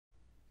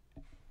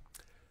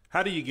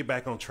How do you get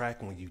back on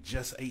track when you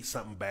just ate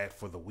something bad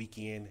for the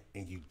weekend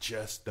and you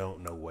just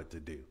don't know what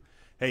to do?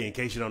 Hey, in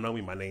case you don't know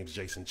me, my name's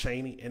Jason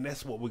Cheney, and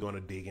that's what we're going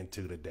to dig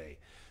into today.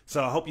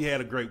 So I hope you had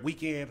a great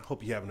weekend.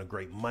 Hope you're having a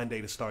great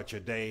Monday to start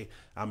your day.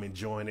 I'm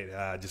enjoying it.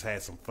 I just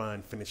had some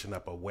fun finishing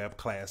up a web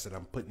class that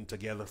I'm putting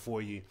together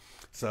for you.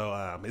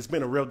 So it's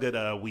been a real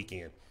good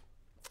weekend.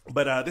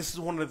 But this is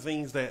one of the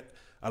things that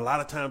a lot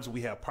of times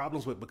we have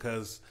problems with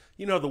because,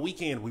 the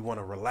weekend we want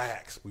to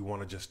relax. We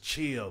want to just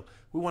chill.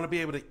 We want to be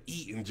able to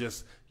eat and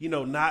just,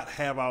 not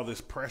have all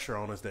this pressure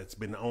on us that's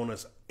been on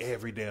us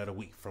every day of the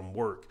week from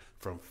work,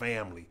 from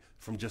family,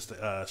 from just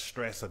the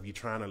stress of you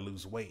trying to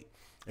lose weight.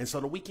 And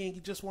so the weekend,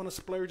 you just want to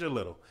splurge a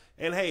little.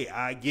 And hey,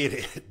 I get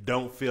it.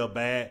 Don't feel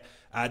bad.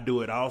 I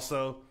do it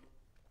also.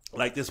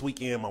 Like this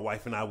weekend, my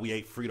wife and I, we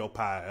ate Frito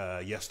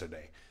pie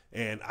yesterday.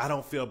 And I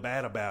don't feel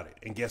bad about it.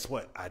 And guess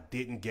what? I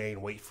didn't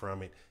gain weight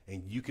from it.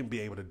 And you can be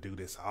able to do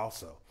this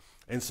also.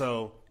 And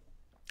so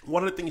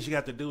one of the things you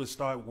got to do is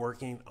start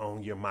working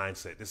on your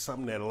mindset. It's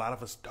something that a lot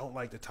of us don't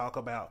like to talk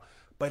about,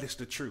 but it's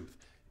the truth.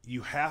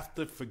 You have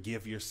to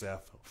forgive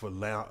yourself for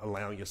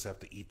allowing yourself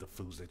to eat the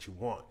foods that you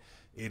want.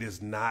 It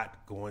is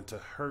not going to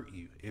hurt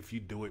you if you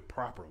do it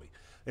properly.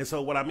 And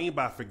so what I mean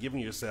by forgiving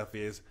yourself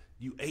is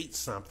you ate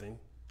something,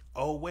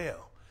 oh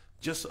well,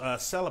 just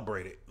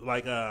celebrate it.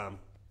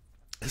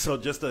 So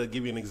just to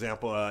give you an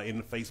example, in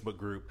the Facebook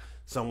group,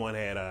 someone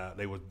had,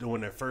 they were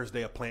doing their first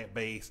day of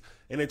plant-based,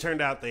 and it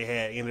turned out they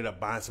had ended up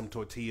buying some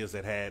tortillas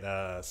that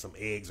had some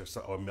eggs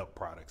or milk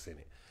products in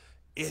it.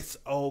 It's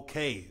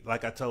okay.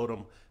 Like I told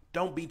them,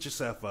 don't beat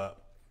yourself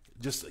up.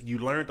 Just you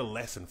learned a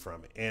lesson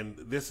from it. And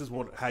this is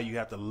how you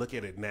have to look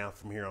at it now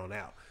from here on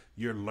out.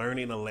 You're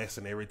learning a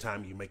lesson every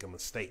time you make a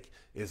mistake.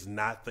 It's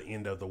not the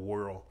end of the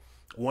world.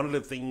 One of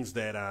the things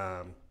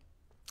that,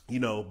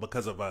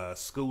 because of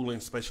schooling,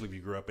 especially if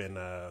you grew up in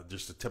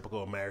just a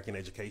typical American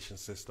education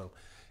system,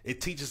 it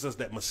teaches us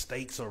that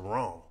mistakes are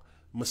wrong.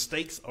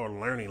 Mistakes are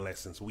learning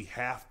lessons. We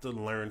have to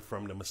learn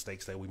from the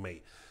mistakes that we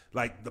made.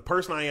 Like the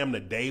person I am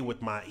today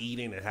with my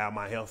eating and how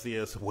my health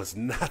is was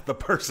not the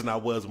person I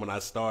was when I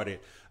started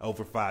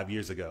over 5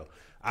 years ago.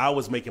 I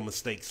was making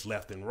mistakes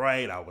left and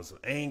right. I was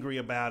angry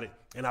about it.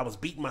 And I was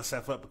beating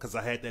myself up because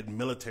I had that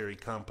military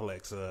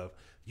complex of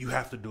you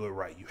have to do it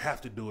right. You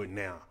have to do it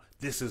now.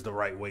 This is the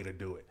right way to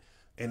do it.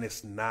 And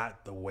it's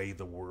not the way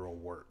the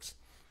world works.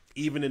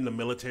 Even in the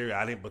military,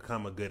 I didn't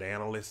become a good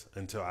analyst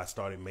until I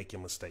started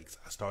making mistakes.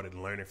 I started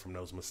learning from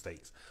those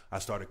mistakes. I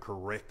started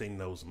correcting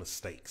those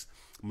mistakes.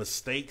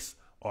 Mistakes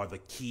are the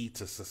key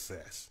to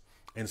success.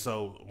 And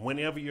so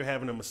whenever you're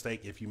having a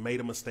mistake, if you made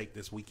a mistake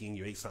this weekend,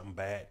 you ate something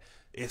bad,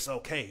 it's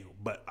okay.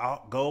 But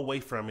I'll go away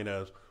from it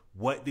as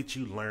what did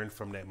you learn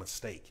from that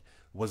mistake?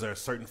 Was there a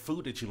certain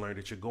food that you learned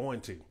that you're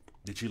going to?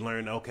 Did you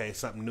learn, okay,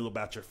 something new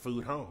about your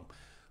food home?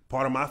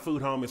 Part of my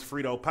food home is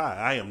Frito pie.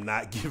 I am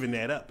not giving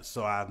that up.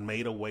 So I've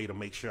made a way to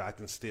make sure I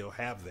can still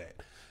have that.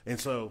 And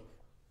so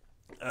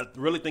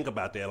really think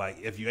about that.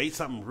 Like if you ate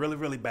something really,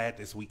 really bad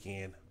this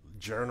weekend,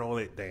 journal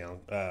it down.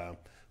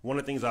 One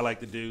of the things I like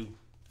to do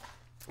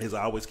is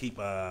I always keep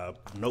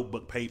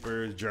notebook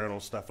papers,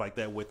 journals, stuff like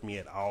that with me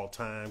at all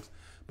times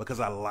because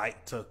I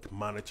like to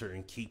monitor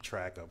and keep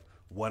track of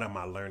what am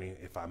I learning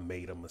if I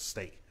made a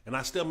mistake. And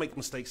I still make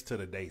mistakes to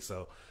the day.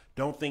 So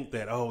don't think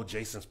that, oh,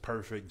 Jason's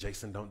perfect.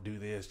 Jason don't do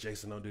this.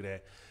 Jason don't do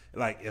that.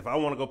 Like if I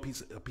want to go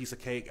a piece of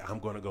cake, I'm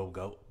going to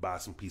go buy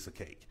some piece of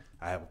cake.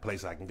 I have a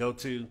place I can go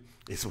to.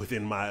 It's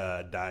within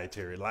my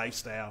dietary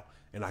lifestyle,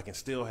 and I can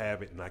still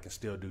have it, and I can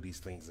still do these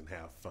things and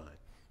have fun.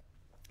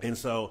 And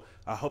so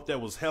I hope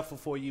that was helpful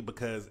for you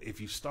because if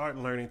you start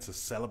learning to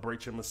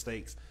celebrate your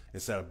mistakes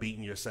instead of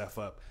beating yourself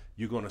up,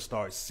 you're going to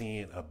start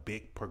seeing a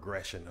big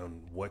progression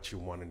on what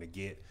you're wanting to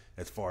get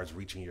as far as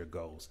reaching your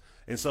goals.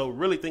 And so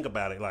really think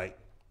about it. Like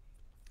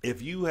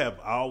if you have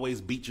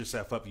always beat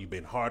yourself up, you've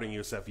been hard on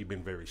yourself, you've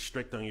been very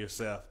strict on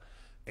yourself,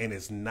 and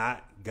it's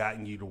not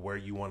gotten you to where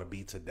you want to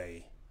be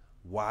today,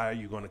 why are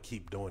you going to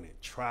keep doing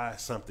it? Try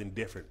something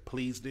different.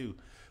 Please do.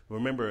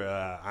 Remember,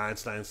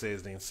 Einstein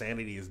says the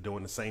insanity is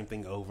doing the same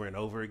thing over and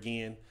over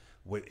again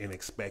and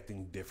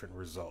expecting different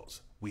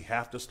results. We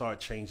have to start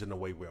changing the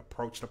way we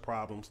approach the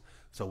problems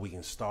so we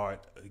can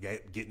start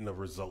getting the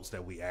results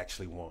that we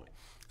actually want.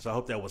 So I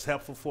hope that was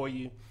helpful for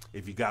you.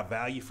 If you got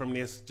value from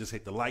this, just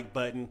hit the like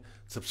button,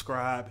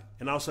 subscribe,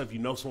 and also if you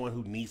know someone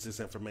who needs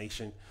this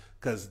information,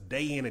 because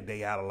day in and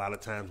day out, a lot of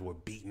times we're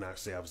beating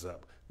ourselves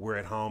up. We're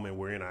at home and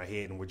we're in our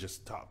head and we're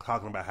just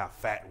talking about how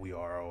fat we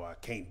are. Oh, I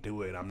can't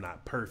do it. I'm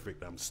not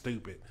perfect. I'm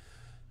stupid.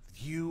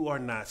 You are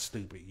not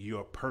stupid.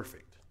 You're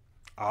perfect.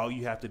 All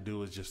you have to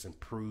do is just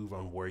improve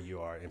on where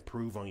you are,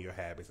 improve on your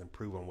habits,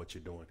 improve on what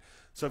you're doing.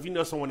 So if you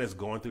know someone that's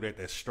going through that,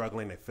 that's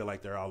struggling, they feel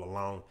like they're all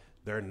alone,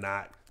 they're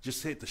not,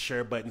 just hit the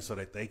share button so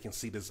that they can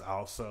see this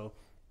also.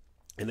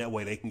 And that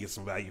way they can get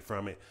some value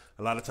from it.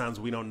 A lot of times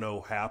we don't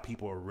know how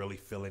people are really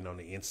feeling on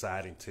the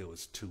inside until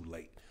it's too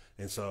late.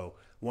 And so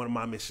one of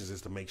my missions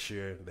is to make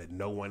sure that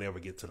no one ever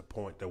get to the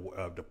point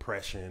of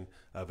depression,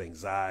 of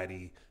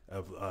anxiety,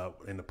 of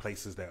in the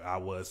places that I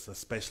was,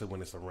 especially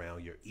when it's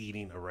around your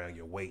eating, around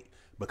your weight.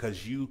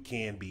 because you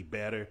can be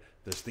better.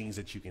 There's things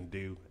that you can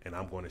do, and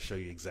I'm going to show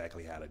you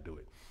exactly how to do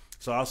it.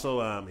 So also,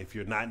 if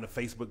you're not in the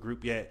Facebook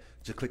group yet,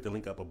 just click the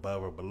link up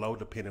above or below,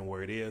 depending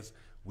where it is.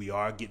 We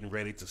are getting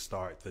ready to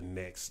start the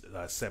next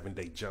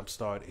 7-day jump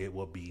start. It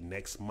will be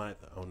next month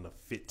on the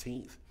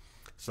 15th.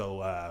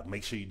 So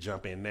make sure you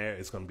jump in there.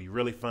 It's going to be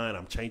really fun.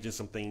 I'm changing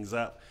some things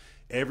up.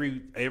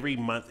 Every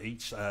month,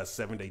 each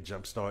 7-day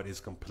jump start is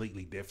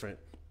completely different.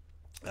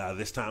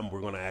 This time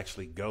we're going to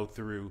actually go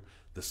through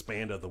the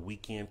span of the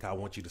weekend. I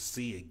want you to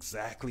see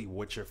exactly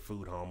what your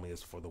food home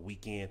is for the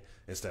weekend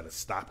instead of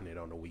stopping it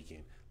on the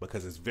weekend,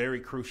 because it's very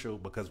crucial.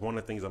 Because one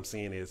of the things I'm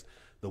seeing is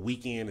the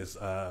weekend is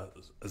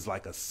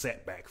like a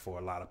setback for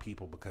a lot of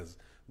people because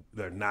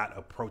they're not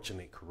approaching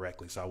it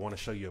correctly. So I want to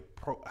show you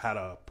how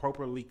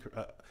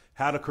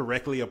to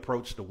correctly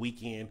approach the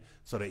weekend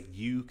so that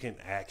you can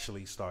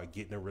actually start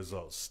getting the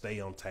results, stay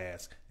on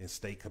task, and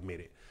stay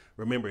committed.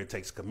 Remember, it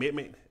takes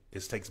commitment.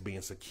 It takes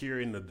being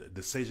secure in the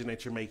decision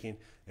that you're making,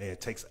 and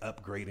it takes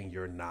upgrading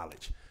your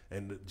knowledge.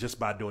 And just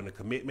by doing the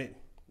commitment,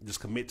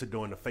 just commit to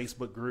doing the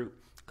Facebook group.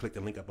 Click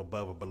the link up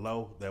above or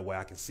below. That way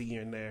I can see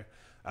you in there.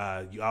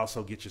 You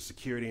also get your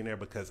security in there,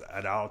 because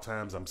at all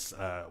times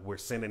we're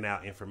sending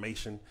out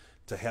information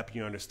to help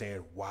you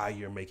understand why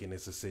you're making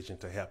this decision,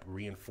 to help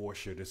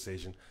reinforce your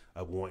decision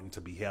of wanting to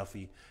be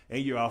healthy.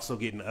 And you're also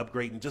getting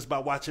upgrading just by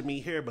watching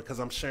me here, because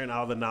I'm sharing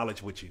all the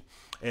knowledge with you.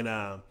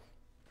 And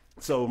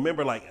so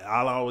remember, like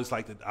I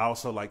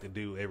also like to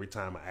do every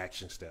time an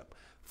action step.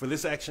 For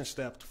this action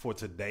step for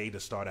today, to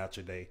start out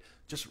your day,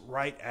 just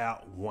write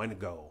out one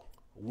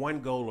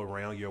goal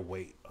around your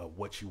weight of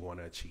what you want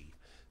to achieve.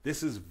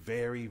 This is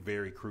very,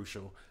 very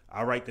crucial.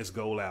 I write this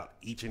goal out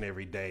each and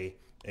every day.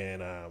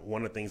 And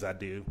one of the things I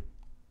do,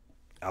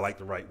 I like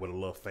to write with a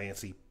little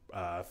fancy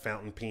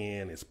fountain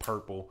pen. It's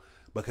purple,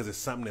 because it's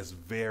something that's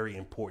very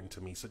important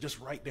to me. So just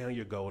write down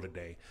your goal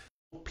today.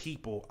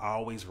 People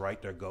always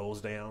write their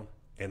goals down.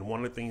 And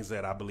one of the things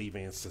that I believe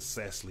in,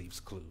 success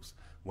leaves clues.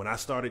 When I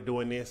started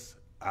doing this,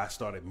 I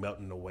started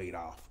melting the weight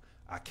off.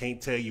 I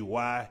can't tell you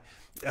why,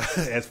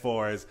 as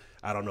far as,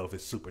 I don't know if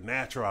it's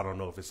supernatural, I don't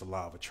know if it's a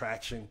law of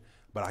attraction,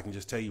 but I can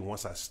just tell you,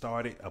 once I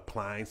started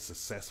applying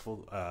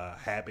successful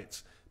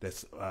habits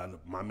that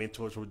my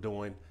mentors were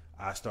doing,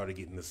 I started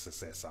getting the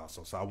success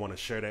also. So I want to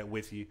share that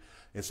with you.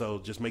 And so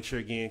just make sure,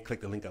 again, click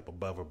the link up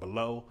above or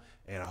below.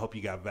 And I hope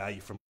you got value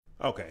from.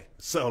 Okay,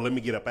 so let me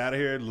get up out of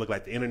here. It look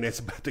like the internet's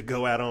about to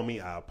go out on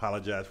me. I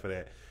apologize for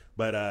that.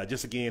 But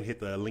just again, hit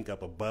the link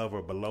up above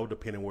or below,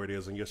 depending where it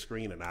is on your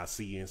screen, and I'll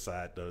see you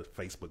inside the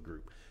Facebook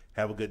group.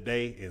 Have a good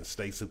day and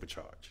stay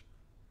supercharged.